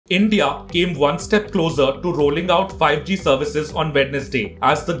India came one step closer to rolling out 5G services on Wednesday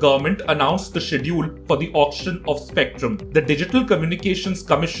as the government announced the schedule for the auction of spectrum. The Digital Communications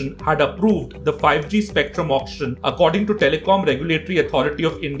Commission had approved the 5G spectrum auction according to Telecom Regulatory Authority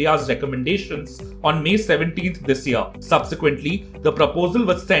of India's recommendations on May 17th this year. Subsequently, the proposal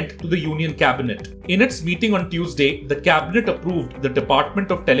was sent to the Union Cabinet. In its meeting on Tuesday, the Cabinet approved the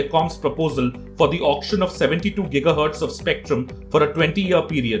Department of Telecom's proposal for the auction of 72 GHz of spectrum for a 20-year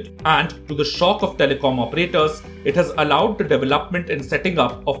period. And to the shock of telecom operators, it has allowed the development and setting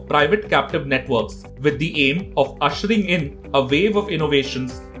up of private captive networks with the aim of ushering in a wave of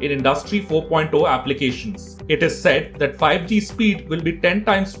innovations in Industry 4.0 applications. It is said that 5G speed will be 10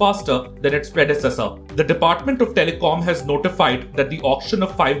 times faster than its predecessor. The Department of Telecom has notified that the auction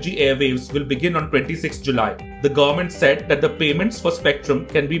of 5G airwaves will begin on 26 July. The government said that the payments for spectrum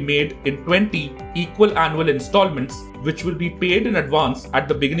can be made in 20 equal annual installments, which will be paid in advance at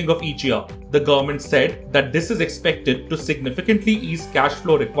the beginning of each year. The government said that this is expected to significantly ease cash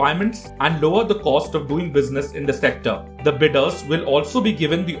flow requirements and lower the cost of doing business in the sector. The bidders will also be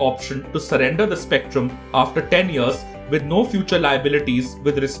given the option to surrender the spectrum after 10 years with no future liabilities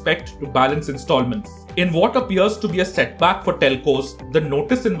with respect to balance installments. In what appears to be a setback for telcos, the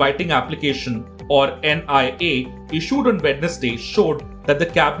Notice Inviting Application, or NIA, issued on Wednesday showed that the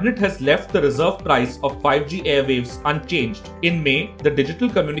Cabinet has left the reserve price of 5G airwaves unchanged. In May, the Digital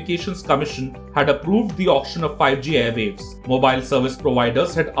Communications Commission had approved the auction of 5G airwaves. Mobile service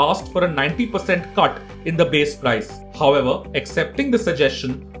providers had asked for a 90% cut in the base price. However, accepting the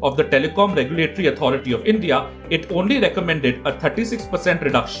suggestion of the Telecom Regulatory Authority of India, it only recommended a 36%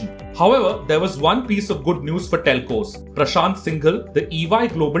 reduction. However, there was one piece of good news for telcos. Prashant Singhal, the EY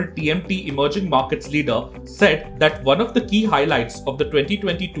Global TMT Emerging Markets leader, said that one of the key highlights of the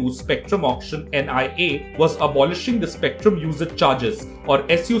 2022 Spectrum Auction NIA was abolishing the Spectrum Usage Charges, or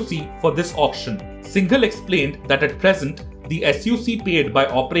SUC, for this auction. Singhal explained that at present, the SUC paid by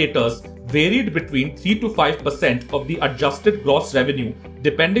operators varied between 3 to 5% of the adjusted gross revenue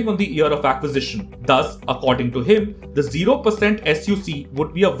depending on the year of acquisition. Thus, according to him, the 0% SUC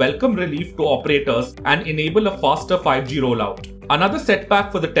would be a welcome relief to operators and enable a faster 5G rollout. Another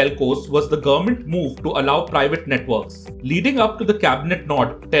setback for the telcos was the government move to allow private networks. Leading up to the cabinet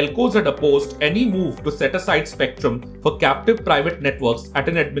nod, telcos had opposed any move to set aside spectrum for captive private networks at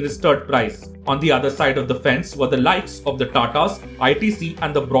an administered price. On the other side of the fence were the likes of the Tatas, ITC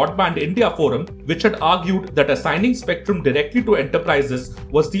and the Broadband India Forum, which had argued that assigning spectrum directly to enterprises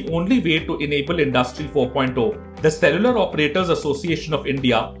was the only way to enable Industry 4.0. The Cellular Operators Association of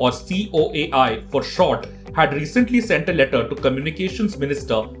India, or COAI for short, had recently sent a letter to Communications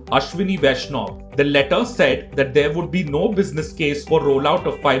Minister Ashwini Vaishnaw. The letter said that there would be no business case for rollout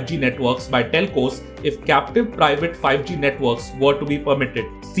of 5G networks by telcos if captive private 5G networks were to be permitted.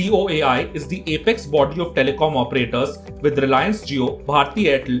 COAI is the apex body of telecom operators with Reliance Jio, Bharti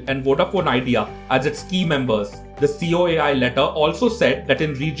Airtel and Vodafone Idea as its key members. The COAI letter also said that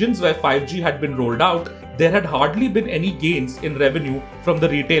in regions where 5G had been rolled out, there had hardly been any gains in revenue from the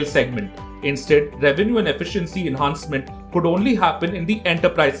retail segment. Instead, revenue and efficiency enhancement could only happen in the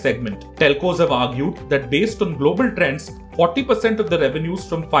enterprise segment. Telcos have argued that based on global trends, 40% of the revenues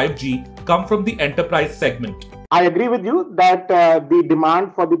from 5G come from the enterprise segment. I agree with you that the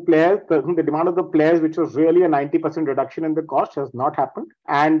demand for the players, the demand of the players, which was really a 90% reduction in the cost, has not happened.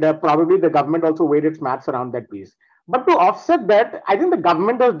 And probably the government also weighed its maths around that piece. But to offset that, I think the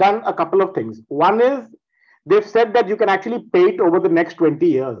government has done a couple of things. One is they've said that you can actually pay it over the next 20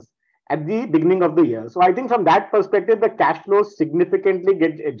 years. At the beginning of the year. So I think from that perspective, the cash flows significantly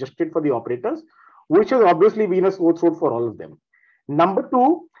get adjusted for the operators, which has obviously been a sore throat for all of them. Number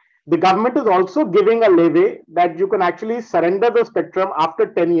two, the government is also giving a leeway that you can actually surrender the spectrum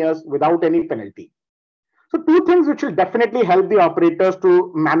after 10 years without any penalty. So two things which will definitely help the operators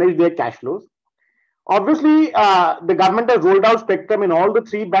to manage their cash flows. Obviously, the government has rolled out spectrum in all the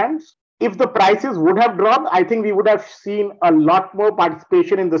three bands. If the prices would have dropped, I think we would have seen a lot more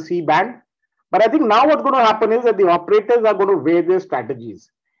participation in the C band. But I think now what's going to happen is that the operators are going to weigh their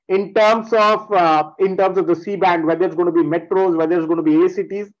strategies in terms of the C band, whether it's going to be metros, whether it's going to be A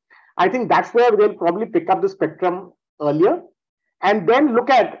cities. I think that's where they'll probably pick up the spectrum earlier and then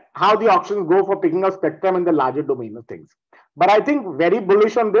look at how the auctions go for picking up spectrum in the larger domain of things. But I think very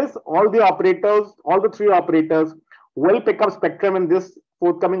bullish on this. All the operators, all the three operators will pick up spectrum in this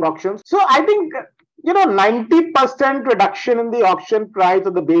forthcoming auctions. So I think, 90% reduction in the auction price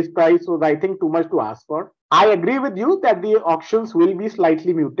or the base price was, I think, too much to ask for. I agree with you that the auctions will be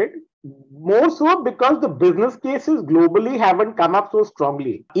slightly muted. More so because the business cases globally haven't come up so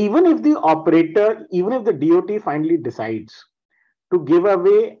strongly. Even if the operator, even if the DOT finally decides to give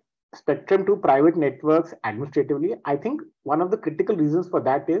away spectrum to private networks administratively, I think one of the critical reasons for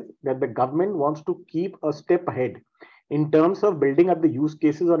that is that the government wants to keep a step ahead in terms of building up the use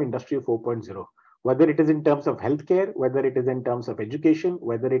cases on Industry 4.0, whether it is in terms of healthcare, whether it is in terms of education,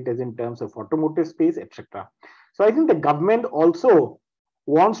 whether it is in terms of automotive space, etc. So I think the government also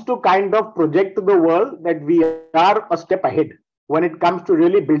wants to kind of project to the world that we are a step ahead when it comes to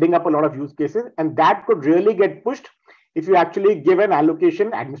really building up a lot of use cases, and that could really get pushed if you actually give an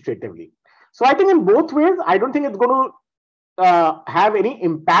allocation administratively. So I think in both ways, I don't think it's going to have any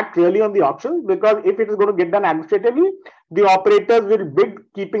impact really on the auctions, because if it is going to get done administratively, the operators will bid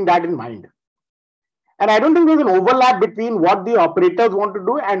keeping that in mind. And I don't think there's an overlap between what the operators want to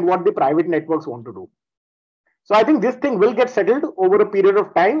do and what the private networks want to do. So I think this thing will get settled over a period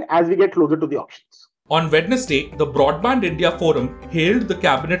of time as we get closer to the auctions. On Wednesday, the Broadband India Forum hailed the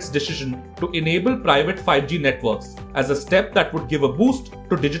Cabinet's decision to enable private 5G networks as a step that would give a boost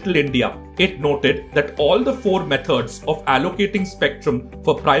to Digital India. It noted that all the 4 methods of allocating spectrum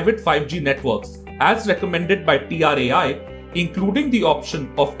for private 5G networks, as recommended by TRAI, including the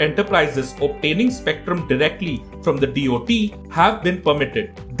option of enterprises obtaining spectrum directly from the DoT, have been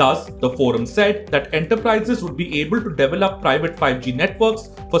permitted. Thus, the forum said that enterprises would be able to develop private 5G networks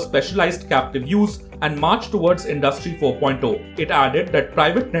for specialized captive use and march towards Industry 4.0. It added that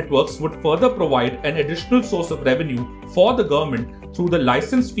private networks would further provide an additional source of revenue for the government through the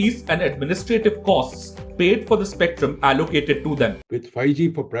license fees and administrative costs paid for the spectrum allocated to them. With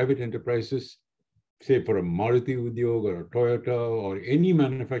 5G for private enterprises, say for a Maruti Udyog or a Toyota or any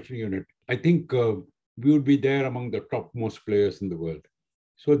manufacturing unit, I think we would be there among the topmost players in the world.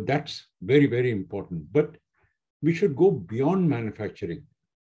 So that's very, very important. But we should go beyond manufacturing.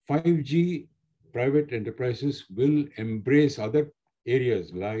 5G private enterprises will embrace other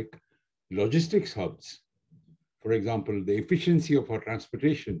areas like logistics hubs. For example, the efficiency of our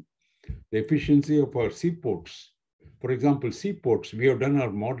transportation, the efficiency of our seaports. For example, seaports, we have done our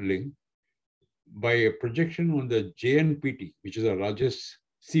modeling by a projection on the JNPT, which is our largest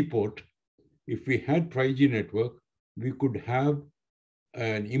seaport. If we had 5G network, we could have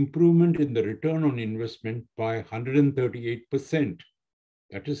an improvement in the return on investment by 138%.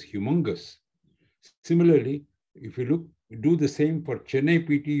 That is humongous. Similarly, if you do the same for Chennai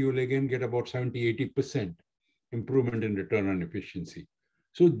PT, you will again get about 70-80% improvement in return on efficiency.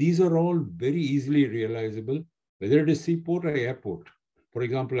 So these are all very easily realizable, whether it is seaport or airport. For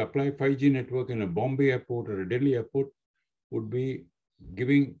example, apply 5G network in a Bombay airport or a Delhi airport would be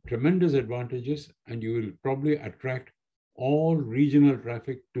giving tremendous advantages, and you will probably attract all regional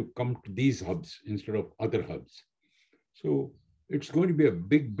traffic to come to these hubs instead of other hubs. So it's going to be a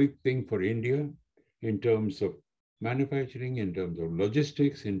big, big thing for India in terms of manufacturing, in terms of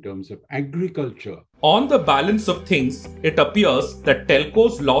logistics, in terms of agriculture. On the balance of things, it appears that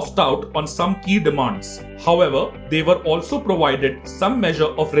telcos lost out on some key demands. However, they were also provided some measure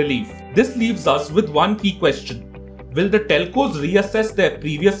of relief. This leaves us with one key question. Will the telcos reassess their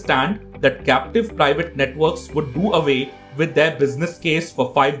previous stand that captive private networks would do away with their business case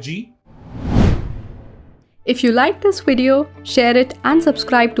for 5G? If you liked this video, share it and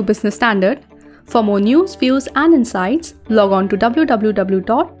subscribe to Business Standard. For more news, views and insights, log on to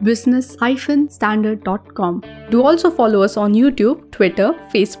www.business-standard.com. Do also follow us on YouTube, Twitter,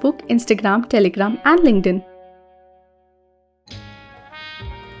 Facebook, Instagram, Telegram and LinkedIn.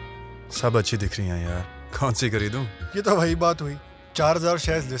 सब अच्छी दिख रही हैं यार, कौन सी खरीदूं? ये तो वही बात हुई, 4000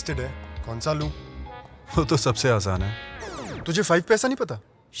 शेयर्स लिस्टेड है, कौन सा लूं? वो तो सबसे आसान है। तुझे 5 पैसा नहीं पता?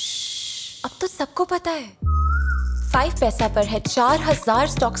 अब तो सबको पता है। 5 पैसा पर है 4000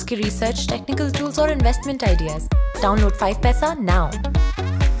 स्टॉक्स की रिसर्च, टेक्निकल टूल्स और इन्वेस्टमेंट आइडियाज। डाउनलोड 5 पैसा नाउ।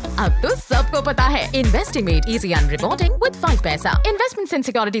 अब तो सबको पता है, investing made easy and rewarding with 5 paisa. Investments in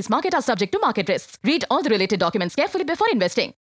securities market are subject to market risks. Read all the related documents carefully before investing.